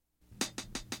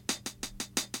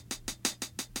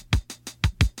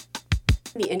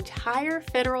The entire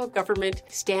federal government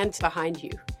stands behind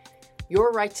you.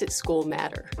 Your rights at school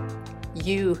matter.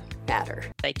 You matter.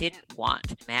 I didn't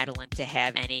want Madeline to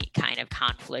have any kind of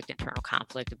internal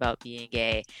conflict about being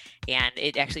gay. And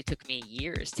it actually took me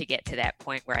years to get to that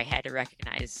point where I had to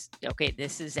recognize, okay,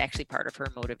 this is actually part of her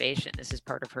motivation. This is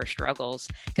part of her struggles,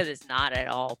 because it's not at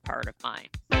all part of mine.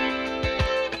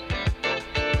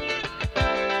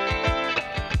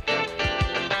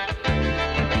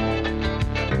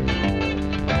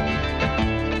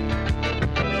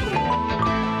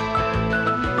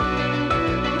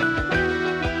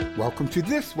 Welcome to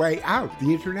This Way Out,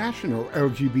 the international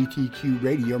LGBTQ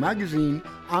radio magazine.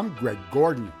 I'm Greg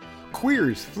Gordon.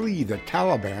 Queers flee the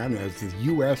Taliban as the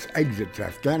U.S. exits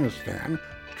Afghanistan.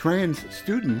 Trans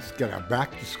students get a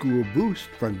back-to-school boost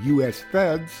from U.S.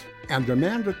 feds. And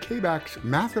Amanda Kabak's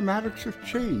Mathematics of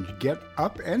Change get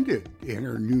upended in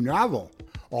her new novel.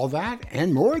 All that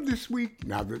and more this week,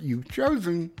 now that you've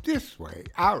chosen This Way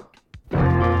Out.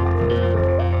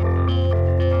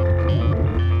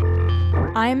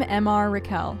 I'm MR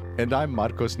Raquel. And I'm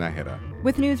Marcos Nájera.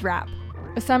 With News Wrap,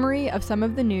 a summary of some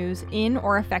of the news in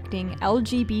or affecting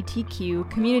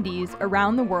LGBTQ communities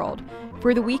around the world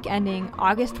for the week ending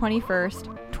August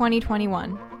 21st,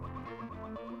 2021.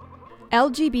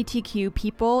 LGBTQ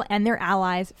people and their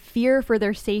allies fear for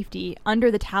their safety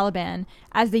under the Taliban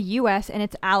as the U.S. and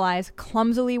its allies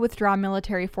clumsily withdraw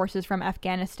military forces from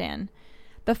Afghanistan.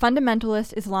 The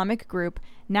fundamentalist Islamic group,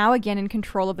 now again in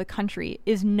control of the country,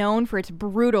 is known for its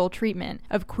brutal treatment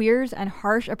of queers and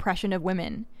harsh oppression of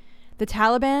women. The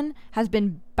Taliban has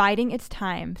been biding its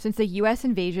time since the U.S.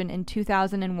 invasion in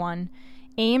 2001,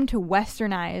 aimed to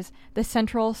westernize the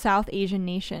Central South Asian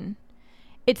nation.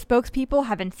 Its spokespeople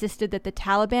have insisted that the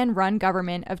Taliban-run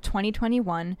government of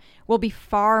 2021 will be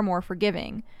far more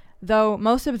forgiving, though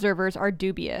most observers are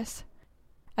dubious.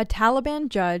 A Taliban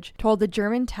judge told the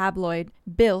German tabloid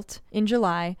Bild in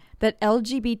July that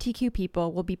LGBTQ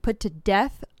people will be put to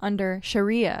death under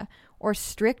Sharia, or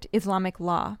strict Islamic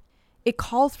law. It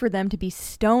calls for them to be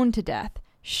stoned to death,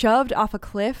 shoved off a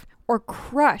cliff, or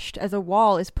crushed as a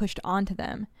wall is pushed onto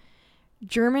them.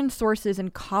 German sources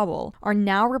in Kabul are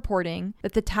now reporting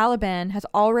that the Taliban has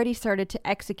already started to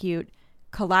execute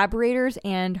collaborators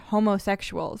and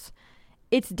homosexuals.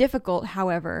 It's difficult,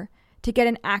 however, to get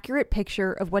an accurate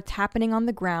picture of what's happening on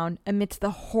the ground amidst the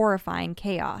horrifying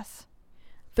chaos.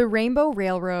 The Rainbow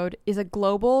Railroad is a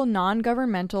global,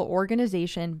 non-governmental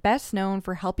organization best known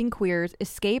for helping queers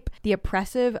escape the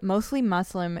oppressive, mostly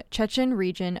Muslim, Chechen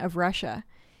region of Russia.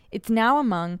 It's now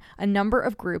among a number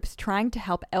of groups trying to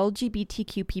help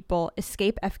LGBTQ people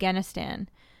escape Afghanistan.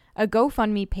 A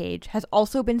GoFundMe page has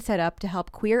also been set up to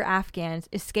help queer Afghans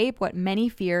escape what many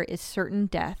fear is certain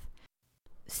death.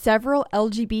 Several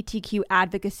LGBTQ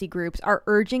advocacy groups are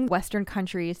urging Western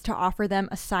countries to offer them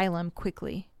asylum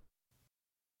quickly.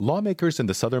 Lawmakers in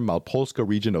the southern Małopolska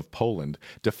region of Poland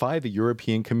defy the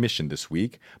European Commission this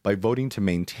week by voting to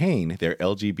maintain their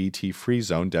LGBT-free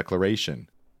zone declaration.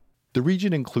 The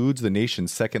region includes the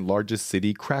nation's second-largest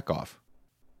city, Kraków.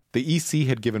 The EC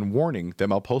had given warning that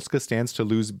Małopolska stands to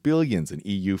lose billions in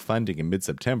EU funding in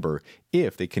mid-September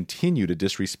if they continue to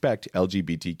disrespect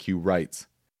LGBTQ rights.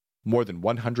 More than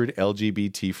 100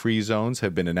 LGBT-free zones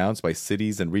have been announced by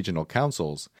cities and regional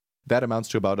councils. That amounts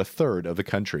to about a third of the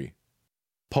country.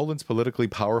 Poland's politically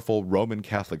powerful Roman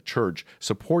Catholic Church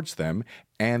supports them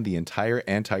and the entire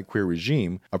anti-queer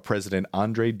regime of President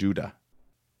Andrzej Duda.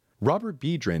 Robert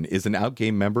Biedroń is an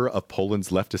outgame member of Poland's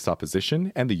leftist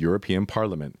opposition and the European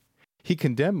Parliament. He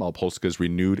condemned Małopolska's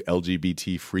renewed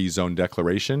LGBT-free zone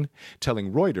declaration,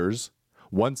 telling Reuters,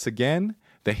 "Once again,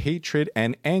 the hatred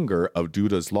and anger of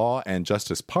Duda's Law and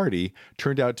Justice Party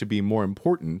turned out to be more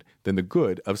important than the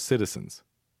good of citizens."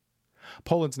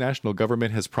 Poland's national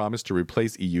government has promised to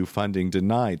replace EU funding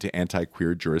denied to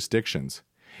anti-queer jurisdictions.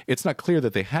 It's not clear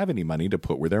that they have any money to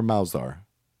put where their mouths are.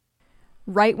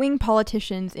 Right-wing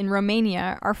politicians in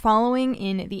Romania are following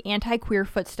in the anti-queer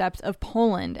footsteps of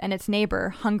Poland and its neighbor,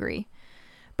 Hungary.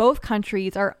 Both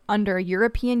countries are under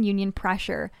European Union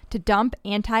pressure to dump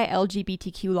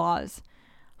anti-LGBTQ laws.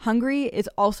 Hungary is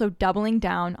also doubling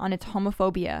down on its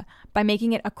homophobia by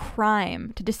making it a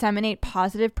crime to disseminate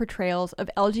positive portrayals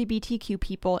of LGBTQ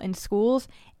people in schools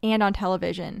and on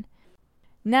television.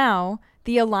 Now,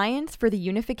 the Alliance for the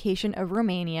Unification of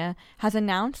Romania has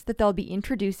announced that they'll be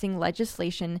introducing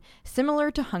legislation similar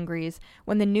to Hungary's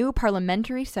when the new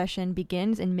parliamentary session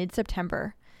begins in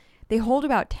mid-September. They hold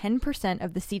about 10%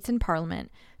 of the seats in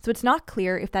parliament, so it's not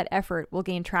clear if that effort will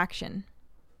gain traction.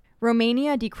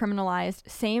 Romania decriminalized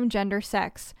same-gender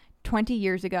sex 20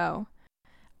 years ago.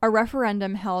 A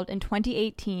referendum held in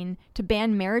 2018 to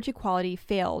ban marriage equality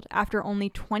failed after only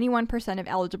 21% of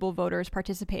eligible voters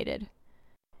participated.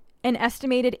 An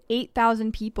estimated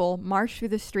 8,000 people marched through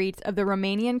the streets of the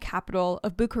Romanian capital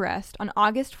of Bucharest on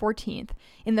August 14th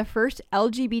in the first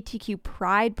LGBTQ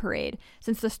Pride Parade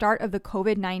since the start of the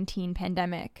COVID-19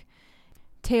 pandemic.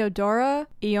 Teodora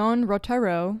Ion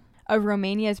Rotaro of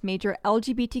Romania's major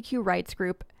LGBTQ rights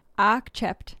group,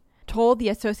 Accept, told the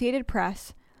Associated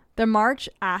Press, "The march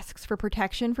asks for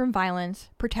protection from violence,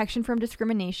 protection from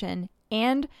discrimination,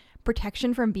 and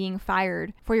protection from being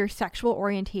fired for your sexual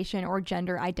orientation or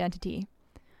gender identity."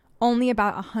 Only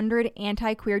about 100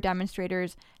 anti-queer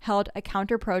demonstrators held a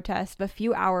counter-protest a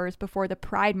few hours before the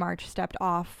Pride March stepped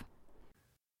off.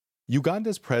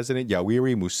 Uganda's President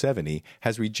Yoweri Museveni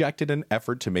has rejected an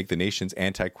effort to make the nation's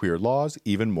anti-queer laws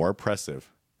even more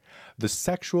oppressive. The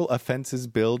Sexual Offenses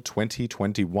Bill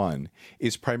 2021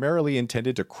 is primarily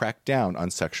intended to crack down on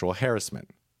sexual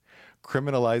harassment.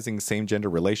 Criminalizing same-gender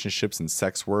relationships and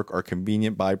sex work are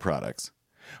convenient byproducts.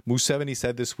 Museveni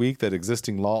said this week that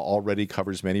existing law already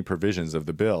covers many provisions of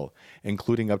the bill,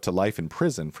 including up to life in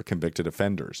prison for convicted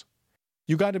offenders.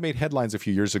 Uganda made headlines a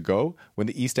few years ago when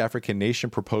the East African nation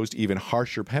proposed even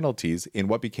harsher penalties in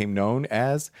what became known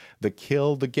as the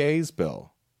Kill the Gays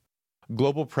Bill.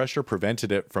 Global pressure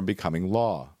prevented it from becoming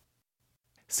law.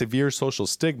 Severe social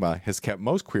stigma has kept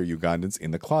most queer Ugandans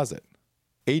in the closet.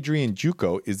 Adrian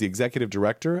Juko is the executive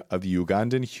director of the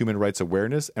Ugandan Human Rights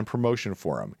Awareness and Promotion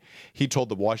Forum. He told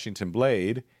the Washington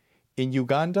Blade, "In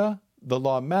Uganda, the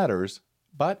law matters,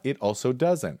 but it also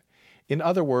doesn't. In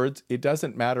other words, it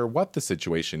doesn't matter what the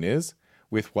situation is.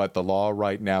 With what the law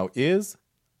right now is,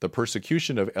 the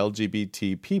persecution of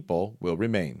LGBT people will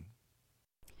remain."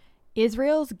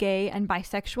 Israel's gay and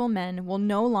bisexual men will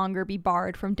no longer be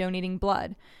barred from donating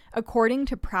blood, according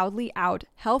to Proudly Out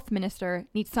Health Minister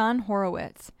Nitzan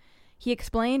Horowitz. He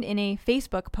explained in a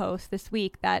Facebook post this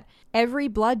week that every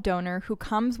blood donor who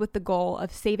comes with the goal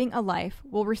of saving a life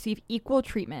will receive equal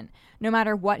treatment, no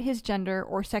matter what his gender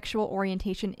or sexual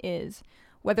orientation is,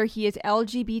 whether he is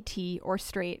LGBT or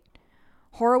straight.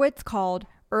 Horowitz called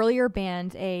earlier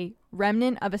bans a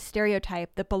remnant of a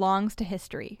stereotype that belongs to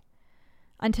history.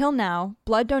 Until now,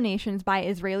 blood donations by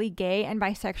Israeli gay and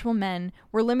bisexual men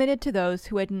were limited to those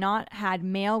who had not had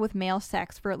male-with-male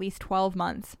sex for at least 12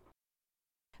 months.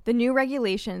 The new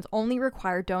regulations only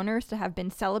require donors to have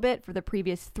been celibate for the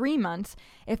previous 3 months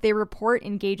if they report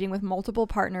engaging with multiple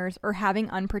partners or having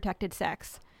unprotected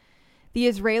sex. The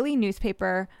Israeli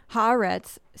newspaper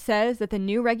Haaretz says that the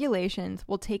new regulations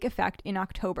will take effect in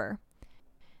October.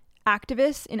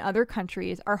 Activists in other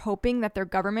countries are hoping that their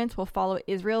governments will follow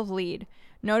Israel's lead,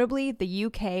 notably the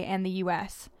UK and the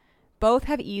US. Both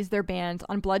have eased their bans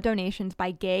on blood donations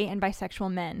by gay and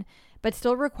bisexual men, but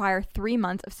still require 3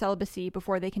 months of celibacy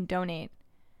before they can donate.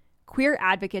 Queer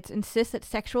advocates insist that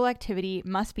sexual activity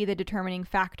must be the determining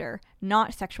factor,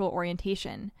 not sexual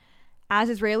orientation. As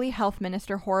Israeli Health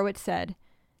Minister Horowitz said,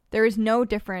 "There is no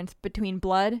difference between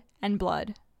blood and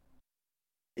blood."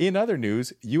 In other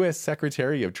news, U.S.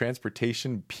 Secretary of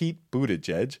Transportation Pete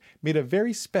Buttigieg made a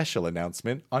very special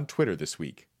announcement on Twitter this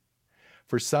week.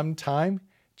 For some time,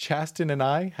 Chasten and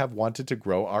I have wanted to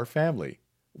grow our family.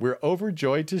 We're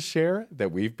overjoyed to share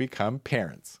that we've become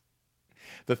parents.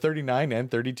 The 39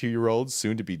 and 32-year-olds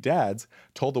soon-to-be dads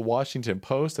told the Washington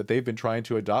Post that they've been trying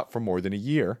to adopt for more than a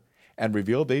year and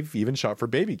revealed they've even shot for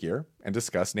baby gear and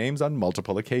discussed names on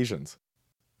multiple occasions.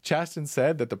 Chasten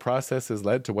said that the process has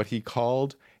led to what he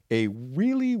called a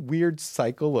really weird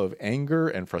cycle of anger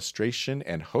and frustration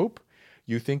and hope.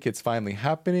 You think it's finally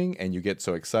happening and you get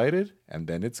so excited, and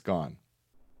then it's gone.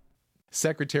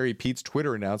 Secretary Pete's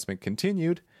Twitter announcement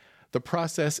continued, "The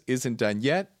process isn't done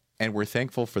yet, and we're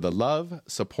thankful for the love,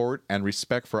 support, and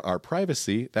respect for our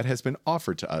privacy that has been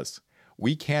offered to us.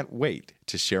 We can't wait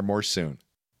to share more soon."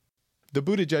 The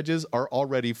Buttigiegs are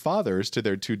already fathers to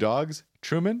their 2 dogs,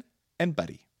 Truman and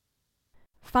Buddy.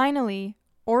 Finally,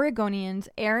 Oregonians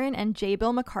Aaron and J.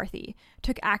 Bill McCarthy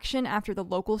took action after the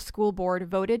local school board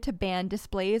voted to ban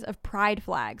displays of pride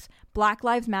flags, Black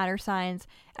Lives Matter signs,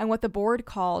 and what the board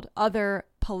called other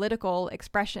political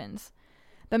expressions.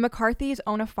 The McCarthys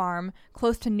own a farm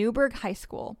close to Newburgh High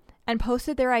School and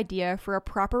posted their idea for a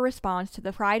proper response to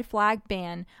the pride flag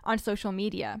ban on social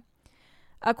media.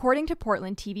 According to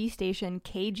Portland TV station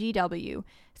KGW,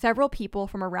 several people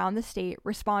from around the state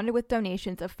responded with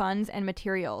donations of funds and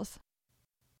materials.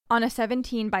 On a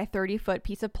 17 by 30 foot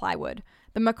piece of plywood,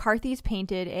 the McCarthys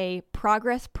painted a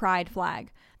Progress Pride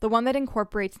flag, the one that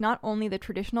incorporates not only the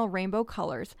traditional rainbow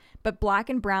colors, but black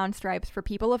and brown stripes for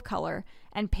people of color,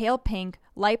 and pale pink,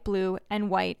 light blue,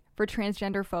 and white for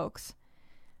transgender folks.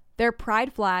 Their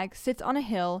pride flag sits on a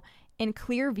hill in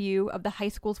clear view of the high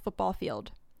school's football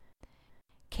field.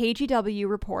 KGW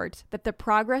reports that the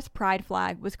Progress Pride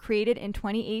flag was created in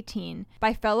 2018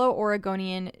 by fellow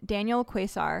Oregonian Daniel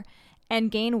Quasar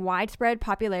and gained widespread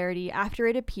popularity after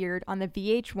it appeared on the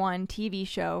VH1 TV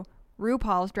show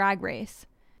RuPaul's Drag Race.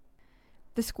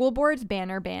 The school board's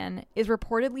banner ban is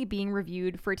reportedly being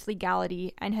reviewed for its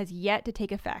legality and has yet to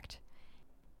take effect.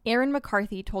 Aaron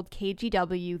McCarthy told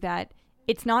KGW that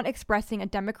it's not expressing a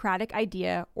Democratic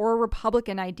idea or a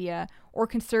Republican idea or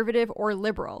conservative or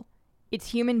liberal. It's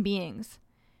human beings.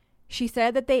 She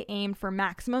said that they aimed for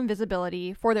maximum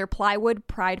visibility for their plywood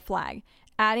pride flag,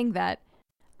 adding that,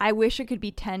 "I wish it could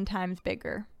be 10 times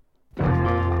bigger."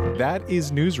 That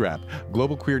is News Wrap,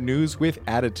 global queer news with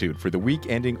attitude for the week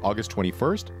ending August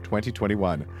 21st,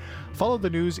 2021. Follow the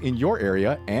news in your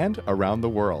area and around the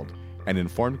world. An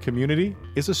informed community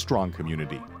is a strong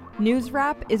community. News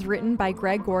Wrap is written by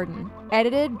Greg Gordon,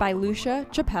 edited by Lucia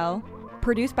Chappelle,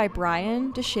 produced by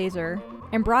Brian DeShazer,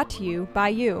 and brought to you by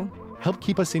you. Help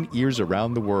keep us in ears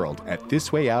around the world at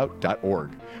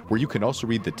thiswayout.org, where you can also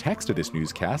read the text of this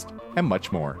newscast and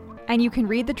much more. And you can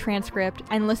read the transcript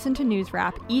and listen to News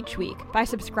Wrap each week by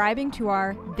subscribing to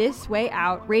our This Way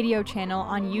Out radio channel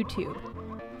on YouTube.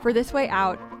 For This Way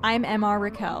Out, I'm MR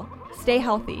Raquel. Stay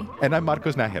healthy. And I'm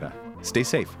Marcos Nájera. Stay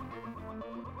safe.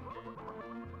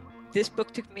 This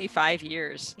book took me 5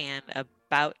 years and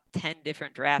about 10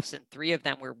 different drafts, and 3 of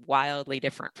them were wildly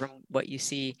different from what you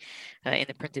see in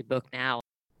the printed book now.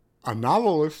 A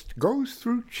novelist goes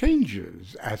through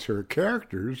changes as her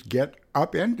characters get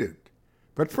upended.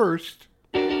 But first...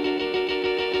 Up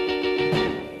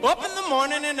in the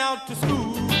morning and out to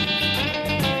school.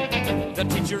 The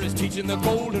teacher is teaching the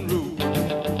golden rule.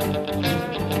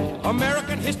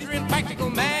 American history and practical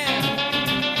math.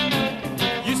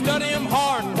 You study them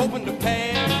hard and hoping to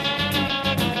pass.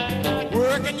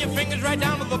 Working your fingers right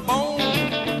down to the bone.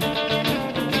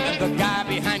 And the guy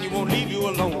behind you won't leave you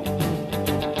alone.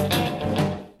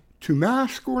 To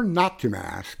mask or not to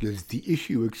mask is the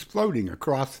issue exploding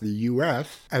across the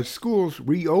U.S. as schools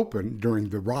reopen during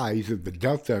the rise of the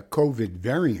Delta COVID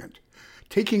variant.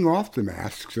 Taking off the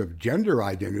masks of gender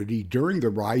identity during the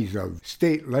rise of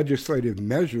state legislative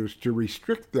measures to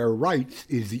restrict their rights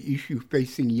is the issue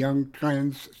facing young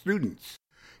trans students.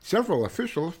 Several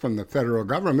officials from the federal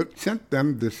government sent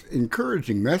them this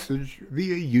encouraging message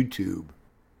via YouTube.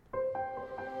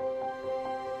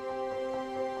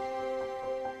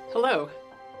 Hello,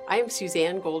 I am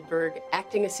Suzanne Goldberg,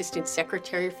 Acting Assistant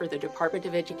Secretary for the Department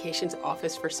of Education's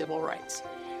Office for Civil Rights.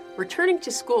 Returning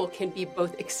to school can be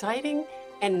both exciting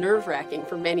and nerve-wracking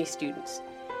for many students.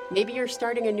 Maybe you're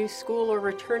starting a new school or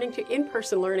returning to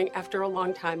in-person learning after a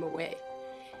long time away.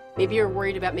 Maybe you're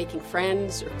worried about making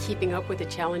friends or keeping up with a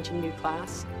challenging new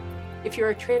class. If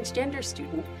you're a transgender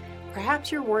student,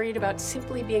 perhaps you're worried about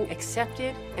simply being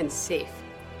accepted and safe,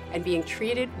 and being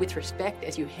treated with respect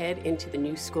as you head into the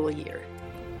new school year.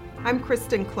 I'm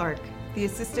Kristen Clark, the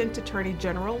Assistant Attorney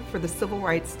General for the Civil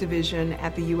Rights Division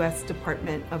at the U.S.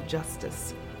 Department of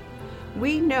Justice.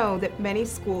 We know that many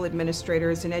school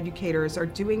administrators and educators are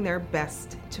doing their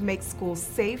best to make schools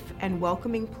safe and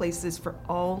welcoming places for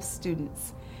all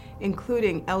students,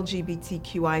 including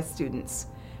LGBTQI students.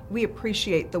 We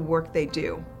appreciate the work they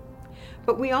do.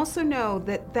 But we also know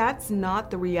that that's not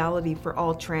the reality for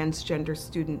all transgender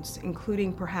students,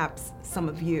 including perhaps some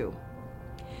of you.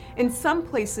 In some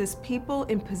places, people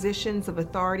in positions of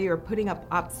authority are putting up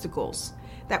obstacles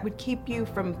that would keep you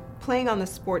from playing on the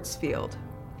sports field,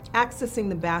 accessing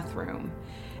the bathroom,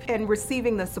 and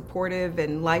receiving the supportive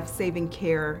and life-saving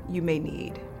care you may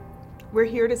need. We're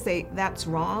here to say that's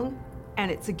wrong and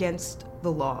it's against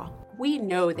the law. We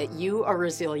know that you are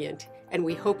resilient, and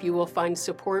we hope you will find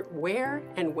support where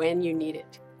and when you need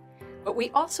it. But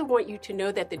we also want you to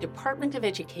know that the Department of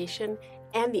Education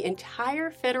and the entire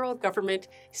federal government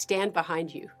stand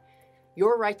behind you.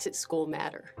 Your rights at school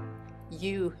matter.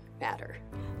 You matter.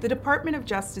 The Department of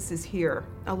Justice is here,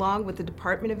 along with the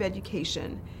Department of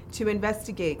Education, to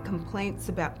investigate complaints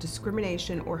about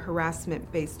discrimination or harassment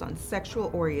based on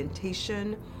sexual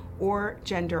orientation or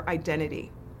gender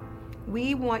identity.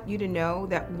 We want you to know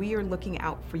that we are looking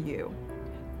out for you,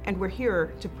 and we're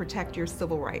here to protect your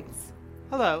civil rights.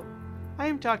 Hello, I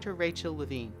am Dr. Rachel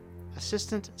Levine,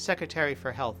 Assistant Secretary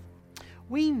for Health.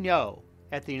 We know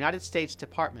at the United States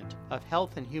Department of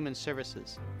Health and Human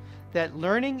Services that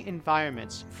learning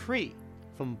environments free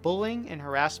from bullying and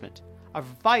harassment are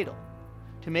vital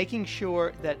to making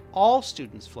sure that all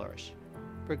students flourish,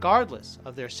 regardless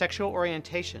of their sexual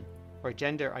orientation or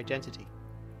gender identity.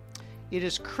 It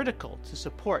is critical to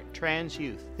support trans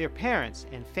youth, their parents,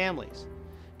 and families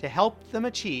to help them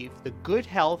achieve the good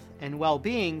health and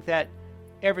well-being that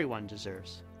everyone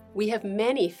deserves. We have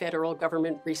many federal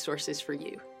government resources for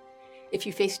you. If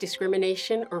you face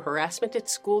discrimination or harassment at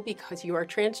school because you are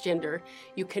transgender,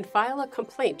 you can file a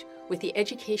complaint with the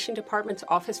Education Department's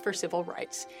Office for Civil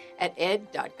Rights at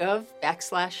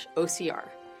ed.gov/OCR.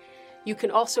 You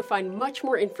can also find much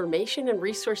more information and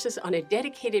resources on a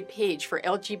dedicated page for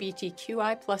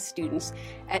LGBTQI+ students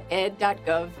at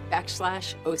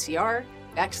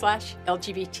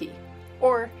ed.gov/OCR/LGBT.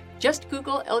 Or just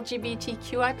Google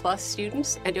LGBTQI+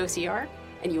 students and OCR,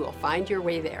 and you will find your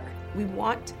way there. We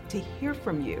want to hear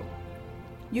from you.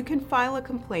 You can file a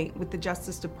complaint with the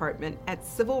Justice Department at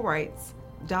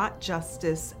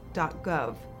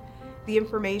civilrights.justice.gov. The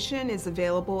information is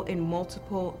available in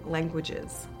multiple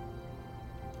languages.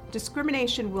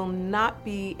 Discrimination will not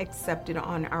be accepted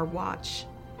on our watch.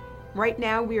 Right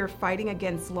now, we are fighting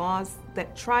against laws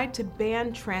that tried to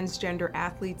ban transgender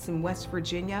athletes in West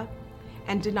Virginia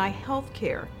and deny health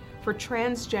care for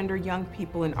transgender young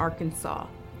people in Arkansas.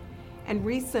 And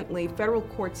recently, federal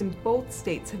courts in both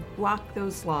states have blocked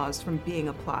those laws from being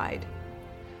applied.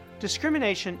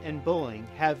 Discrimination and bullying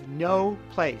have no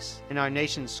place in our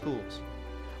nation's schools.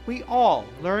 We all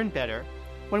learn better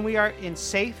when we are in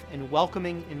safe and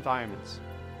welcoming environments.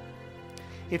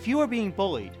 If you are being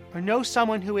bullied or know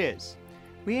someone who is,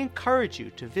 we encourage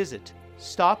you to visit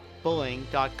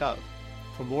stopbullying.gov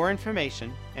for more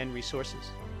information and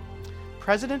resources.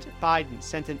 President Biden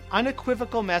sent an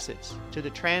unequivocal message to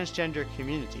the transgender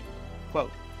community.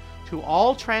 Quote, "To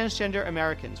all transgender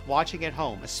Americans watching at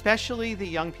home, especially the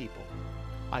young people,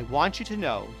 I want you to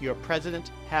know your president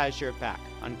has your back,"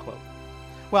 unquote.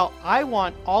 Well, I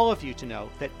want all of you to know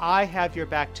that I have your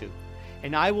back too,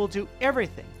 and I will do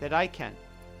everything that I can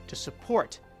to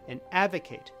support and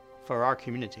advocate for our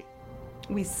community.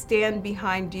 We stand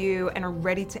behind you and are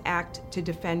ready to act to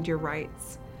defend your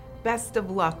rights. Best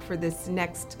of luck for this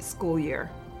next school year.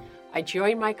 I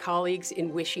join my colleagues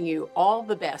in wishing you all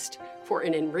the best for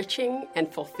an enriching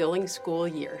and fulfilling school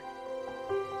year.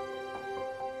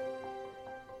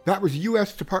 That was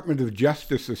U.S. Department of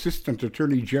Justice Assistant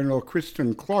Attorney General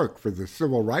Kristen Clarke for the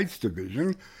Civil Rights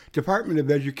Division, Department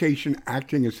of Education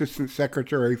Acting Assistant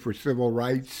Secretary for Civil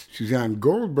Rights Suzanne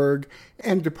Goldberg,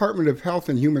 and Department of Health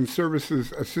and Human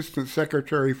Services Assistant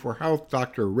Secretary for Health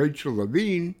Dr. Rachel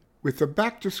Levine, with a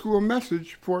back-to-school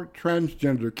message for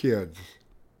transgender kids.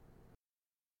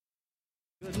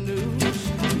 Good news,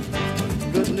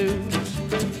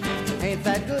 ain't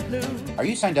that good news? Are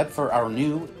you signed up for our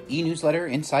new e-newsletter,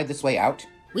 Inside This Way Out?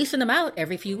 We send them out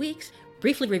every few weeks,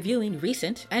 briefly reviewing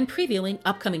recent and previewing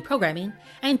upcoming programming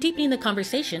and deepening the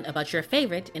conversation about your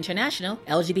favorite international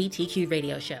LGBTQ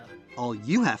radio show. All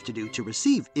you have to do to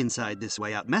receive Inside This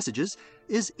Way Out messages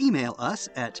is email us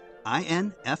at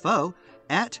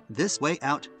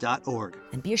info@thiswayout.org.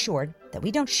 And be assured that we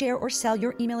don't share or sell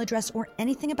your email address or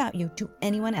anything about you to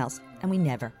anyone else, and we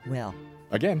never will.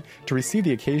 Again, to receive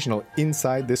the occasional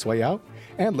Inside This Way Out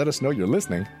and let us know you're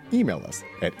listening, email us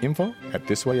at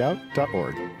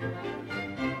info@thiswayout.org.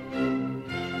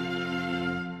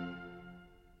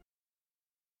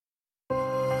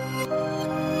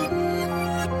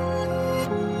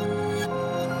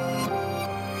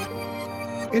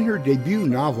 In her debut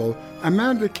novel,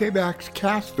 Amanda Kabak's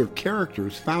cast of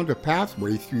characters found a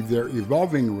pathway through their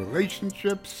evolving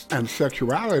relationships and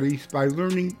sexualities by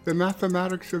learning the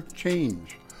mathematics of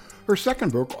change. Her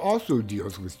second book also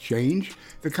deals with change,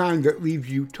 the kind that leaves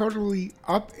you totally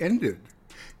upended.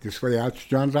 This Way Out's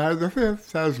John Dyer V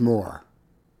has more.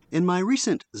 In my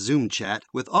recent Zoom chat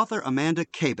with author Amanda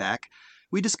Kabak,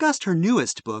 we discussed her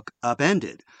newest book,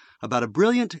 Upended, about a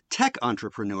brilliant tech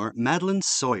entrepreneur, Madeline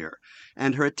Sawyer,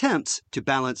 and her attempts to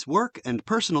balance work and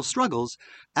personal struggles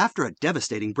after a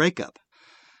devastating breakup.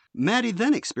 Maddie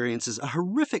then experiences a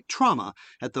horrific trauma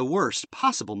at the worst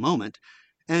possible moment,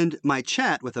 and my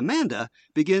chat with Amanda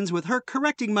begins with her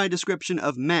correcting my description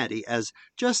of Maddie as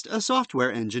just a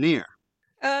software engineer.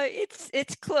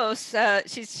 It's close.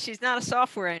 She's not a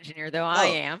software engineer, though. I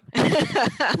am.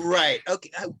 Right. Okay.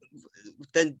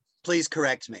 Then please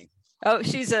correct me. Oh,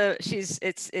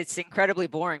 it's incredibly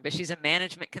boring, but she's a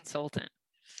management consultant.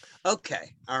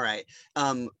 Okay. All right.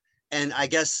 And I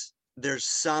guess there's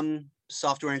some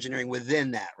software engineering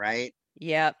within that, right?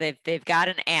 Yeah, they've got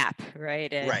an app,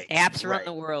 right? And right. Apps run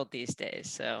the world these days.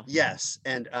 So yes,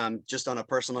 and just on a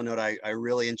personal note, I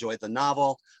really enjoyed the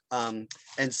novel, and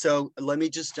so let me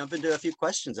just jump into a few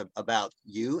questions about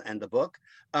you and the book.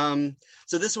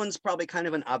 So this one's probably kind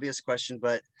of an obvious question,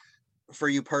 but for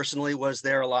you personally, was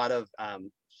there a lot of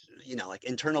like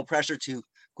internal pressure to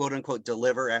quote unquote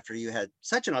deliver after you had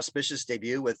such an auspicious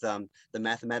debut with the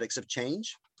Mathematics of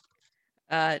Change?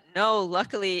 No,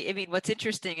 luckily, I mean, what's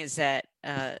interesting is that,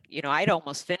 I'd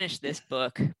almost finished this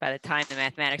book by the time The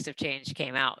Mathematics of Change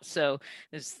came out. So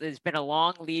there's been a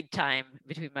long lead time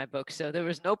between my books. So there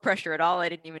was no pressure at all. I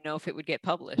didn't even know if it would get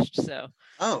published. So.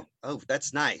 Oh,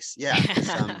 that's nice. Yeah.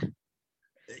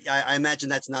 I imagine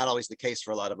that's not always the case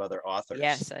for a lot of other authors.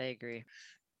 Yes, I agree.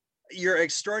 Your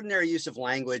extraordinary use of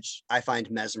language, I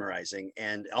find mesmerizing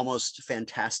and almost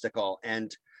fantastical.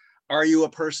 And are you a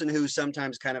person who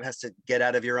sometimes kind of has to get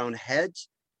out of your own head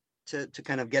to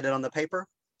kind of get it on the paper?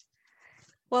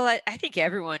 Well, I think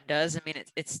everyone does. I mean,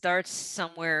 it starts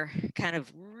somewhere kind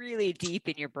of really deep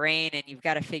in your brain, and you've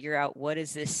got to figure out what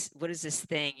is this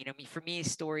thing. I mean, for me,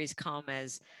 stories come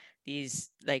as these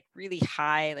like really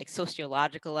high, like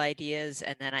sociological ideas,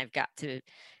 and then I've got to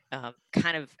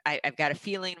I've got a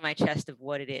feeling in my chest of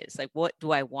what it is. Like, what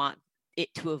do I want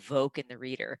it to evoke in the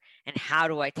reader, and how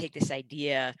do I take this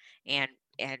idea and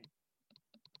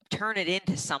turn it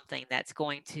into something that's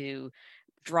going to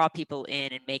draw people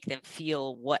in and make them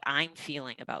feel what I'm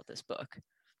feeling about this book.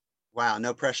 Wow,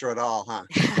 no pressure at all, huh?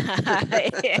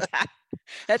 Yeah.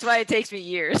 That's why it takes me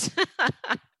years.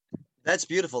 That's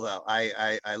beautiful, though.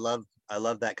 I love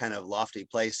that kind of lofty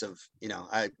place of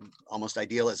almost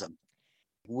idealism.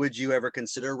 Would you ever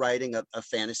consider writing a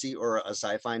fantasy or a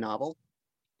sci-fi novel?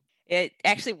 It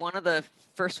actually, one of the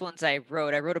first ones I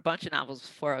wrote a bunch of novels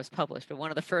before I was published, but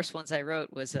one of the first ones I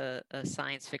wrote was a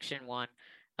science fiction one.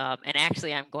 And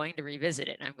actually, I'm going to revisit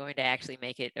it. I'm going to actually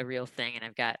make it a real thing. And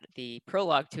I've got the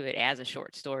prologue to it as a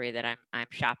short story that I'm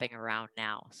shopping around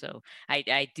now. So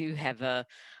I do have a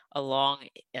long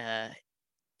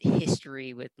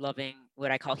history with loving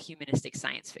what I call humanistic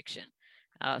science fiction.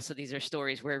 So these are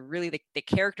stories where really the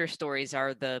character stories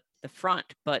are the front,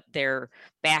 but they're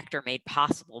backed or made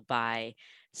possible by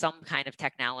some kind of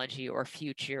technology or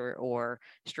future or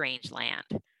strange land.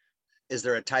 Is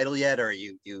there a title yet, or are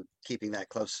you keeping that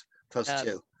close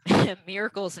to?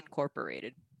 Miracles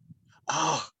Incorporated.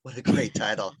 Oh, what a great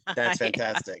title. That's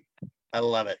fantastic. Yeah. I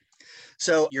love it.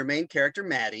 So your main character,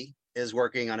 Maddie, is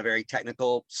working on a very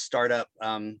technical startup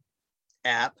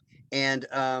app. And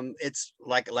it's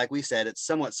like we said, it's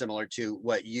somewhat similar to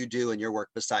what you do in your work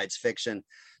besides fiction.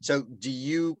 So do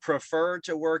you prefer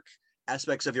to work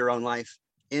aspects of your own life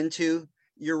into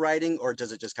your writing, or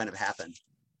does it just kind of happen?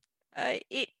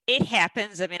 It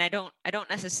happens. I mean, I don't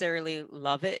necessarily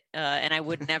love it, and I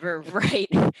would never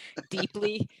write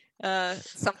deeply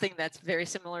something that's very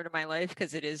similar to my life,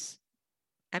 because it is.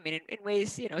 I mean, in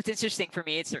ways, it's interesting for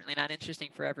me. It's certainly not interesting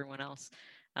for everyone else.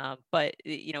 But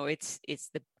it's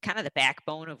the kind of the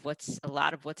backbone of a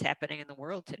lot of what's happening in the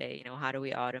world today. How do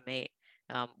we automate?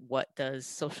 What does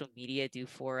social media do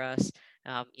for us?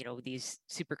 These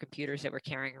supercomputers that we're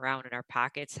carrying around in our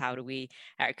pockets, can we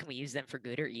use them for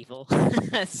good or evil?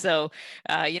 So,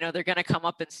 they're going to come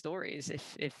up in stories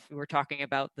if we're talking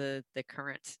about the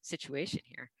current situation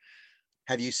here.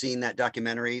 Have you seen that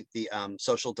documentary, The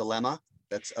Social Dilemma,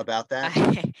 that's about that?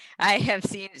 I have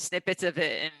seen snippets of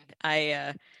it,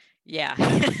 and yeah,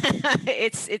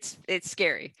 it's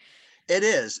scary. It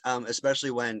is,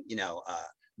 especially when,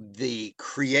 the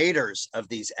creators of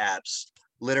these apps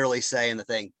literally say in the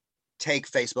thing, take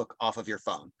Facebook off of your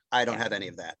phone. I don't have any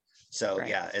of that. So right.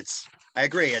 Yeah, I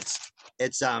agree.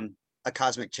 It's a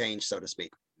cosmic change, so to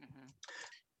speak. Mm-hmm.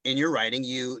 In your writing,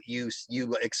 you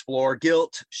explore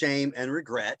guilt, shame, and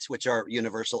regret, which are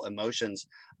universal emotions.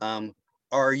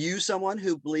 Are you someone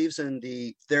who believes in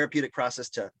the therapeutic process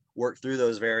to work through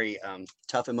those very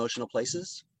tough emotional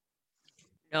places?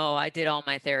 No, I did all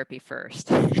my therapy first.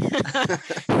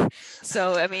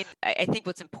 So, I mean, I think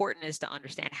what's important is to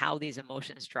understand how these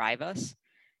emotions drive us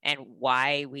and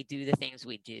why we do the things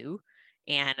we do.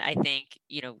 And I think,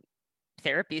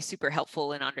 therapy is super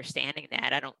helpful in understanding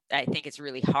that. I think it's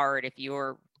really hard if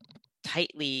you're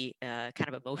tightly kind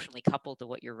of emotionally coupled to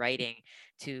what you're writing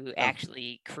to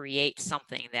actually create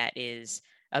something that is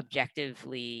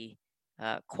objectively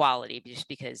quality, just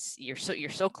because you're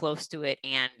so close to it,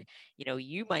 and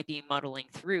you might be muddling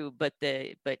through, but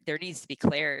there needs to be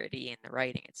clarity in the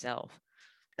writing itself.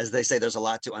 As they say, there's a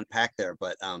lot to unpack there,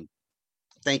 but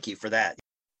thank you for that.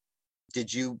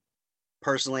 Did you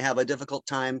personally have a difficult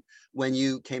time when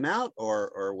you came out,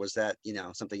 or was that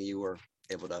something you were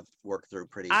able to work through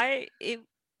pretty? I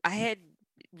had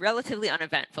relatively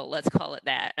uneventful, let's call it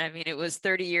that. I mean, it was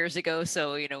 30 years ago,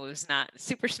 so it was not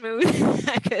super smooth,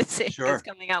 because Sure.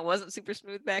 Coming out wasn't super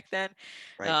smooth back then.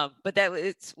 Right. But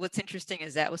what's interesting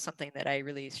is that was something that I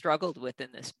really struggled with in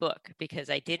this book, because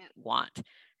I didn't want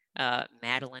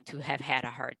Madeline to have had a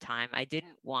hard time. I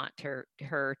didn't want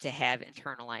her to have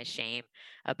internalized shame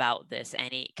about this,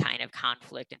 any kind of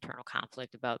internal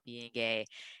conflict about being gay.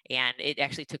 And it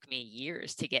actually took me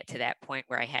years to get to that point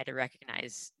where I had to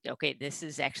recognize, okay, this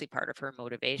is actually part of her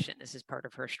motivation. This is part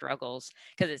of her struggles,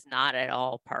 because it's not at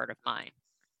all part of mine.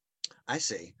 I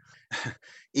see.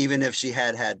 Even if she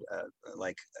had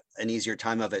like an easier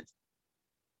time of it,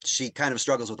 she kind of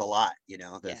struggles with a lot,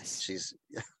 Yes. She's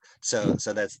so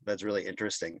that's really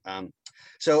interesting.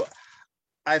 So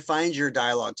I find your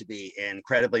dialogue to be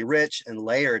incredibly rich and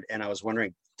layered, and I was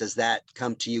wondering, does that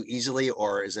come to you easily,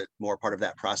 or is it more part of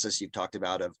that process you've talked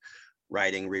about of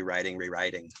writing,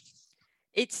 rewriting?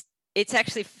 It's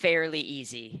actually fairly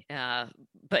easy,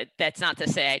 but that's not to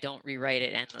say I don't rewrite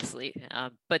it endlessly.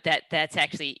 But that's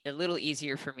actually a little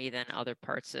easier for me than other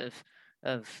parts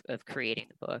of creating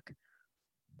the book.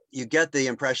 You get the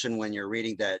impression when you're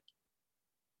reading that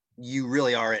you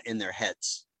really are in their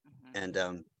heads, and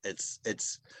it's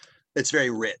very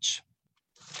rich.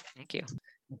 Thank you.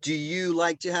 Do you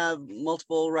like to have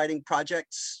multiple writing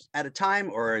projects at a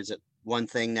time, or is it one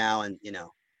thing now? And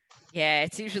Yeah,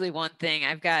 it's usually one thing.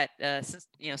 I've got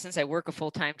since I work a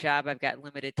full-time job, I've got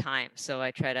limited time, so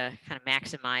I try to kind of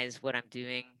maximize what I'm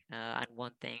doing on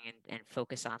one thing and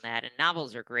focus on that. And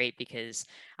novels are great because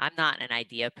I'm not an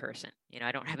idea person.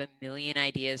 I don't have a million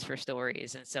ideas for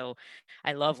stories, and so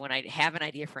I love when I have an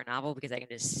idea for a novel because I can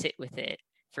just sit with it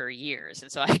for years.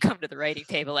 And so I come to the writing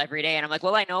table every day, and I'm like,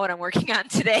 well, I know what I'm working on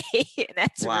today, and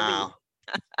that's wow.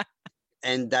 Really...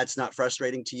 And that's not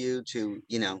frustrating to you to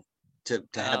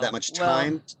have that much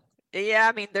time? Well, yeah,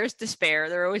 I mean, there's despair.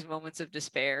 There are always moments of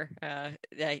despair.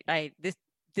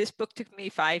 This book took me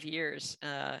 5 years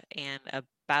and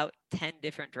about 10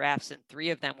 different drafts, and 3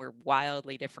 of them were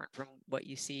wildly different from what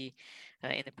you see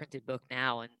in the printed book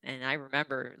now. And I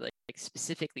remember like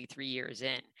specifically 3 years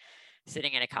in,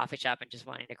 sitting in a coffee shop and just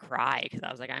wanting to cry because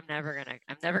I was like, I'm never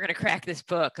gonna crack this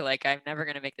book. Like, I'm never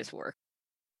gonna make this work.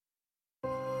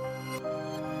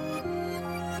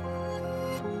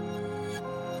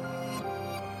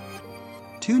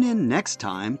 Tune in next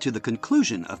time to the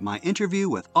conclusion of my interview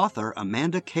with author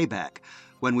Amanda Kabak,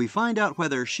 when we find out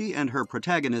whether she and her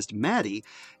protagonist Maddie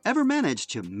ever managed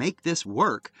to make this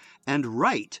work and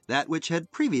write that which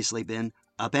had previously been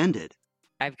upended.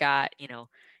 I've got,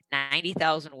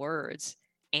 90,000 words,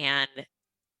 and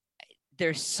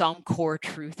there's some core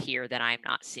truth here that I'm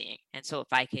not seeing. And so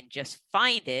if I can just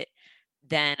find it,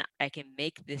 then I can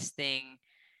make this thing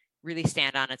really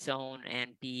stand on its own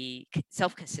and be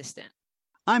self-consistent.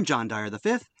 I'm John Dyer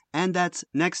V, and that's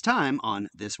next time on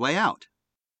This Way Out.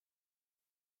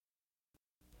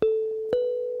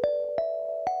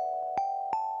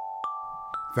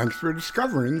 Thanks for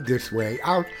discovering This Way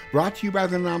Out, brought to you by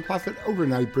the nonprofit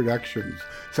Overnight Productions.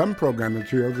 Some program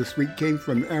material this week came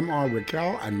from M.R.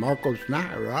 Raquel and Marcos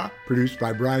Nahara, produced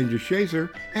by Brian DeShazer,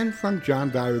 and from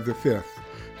John Dyer V.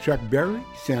 Chuck Berry,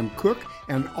 Sam Cooke,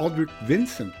 and Aldrich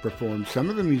Vincent performed some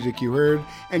of the music you heard,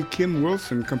 and Kim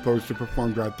Wilson composed and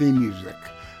performed our theme music.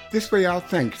 This Way Out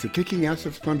thanks to Kicking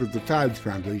Assets Fund of the Tides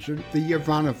Foundation, the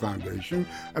Yavana Foundation,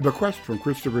 a bequest from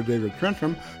Christopher David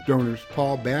Trentham, donors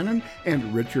Paul Bannon,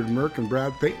 and Richard Merck and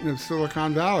Brad Payton of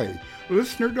Silicon Valley.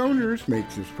 Listener donors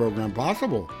makes this program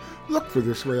possible. Look for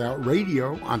This Way Out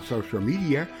Radio on social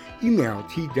media, email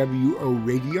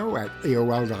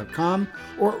tworadio@aol.com,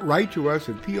 or write to us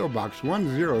at P.O. Box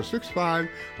 1065,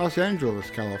 Los Angeles,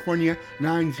 California,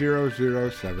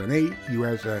 90078,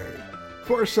 USA.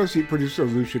 For Associate Producer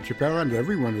Lucia Chappella and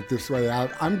everyone at This Way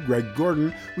Out, I'm Greg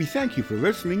Gordon. We thank you for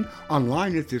listening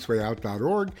online at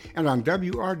thiswayout.org and on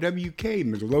WRWK,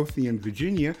 Midlothian,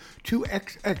 Virginia,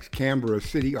 2XX, Canberra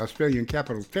City, Australian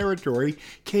Capital Territory,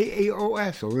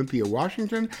 KAOS, Olympia,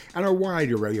 Washington, and a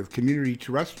wide array of community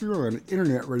terrestrial and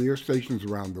internet radio stations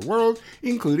around the world,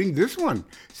 including this one.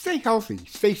 Stay healthy,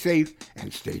 stay safe,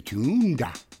 and stay tuned.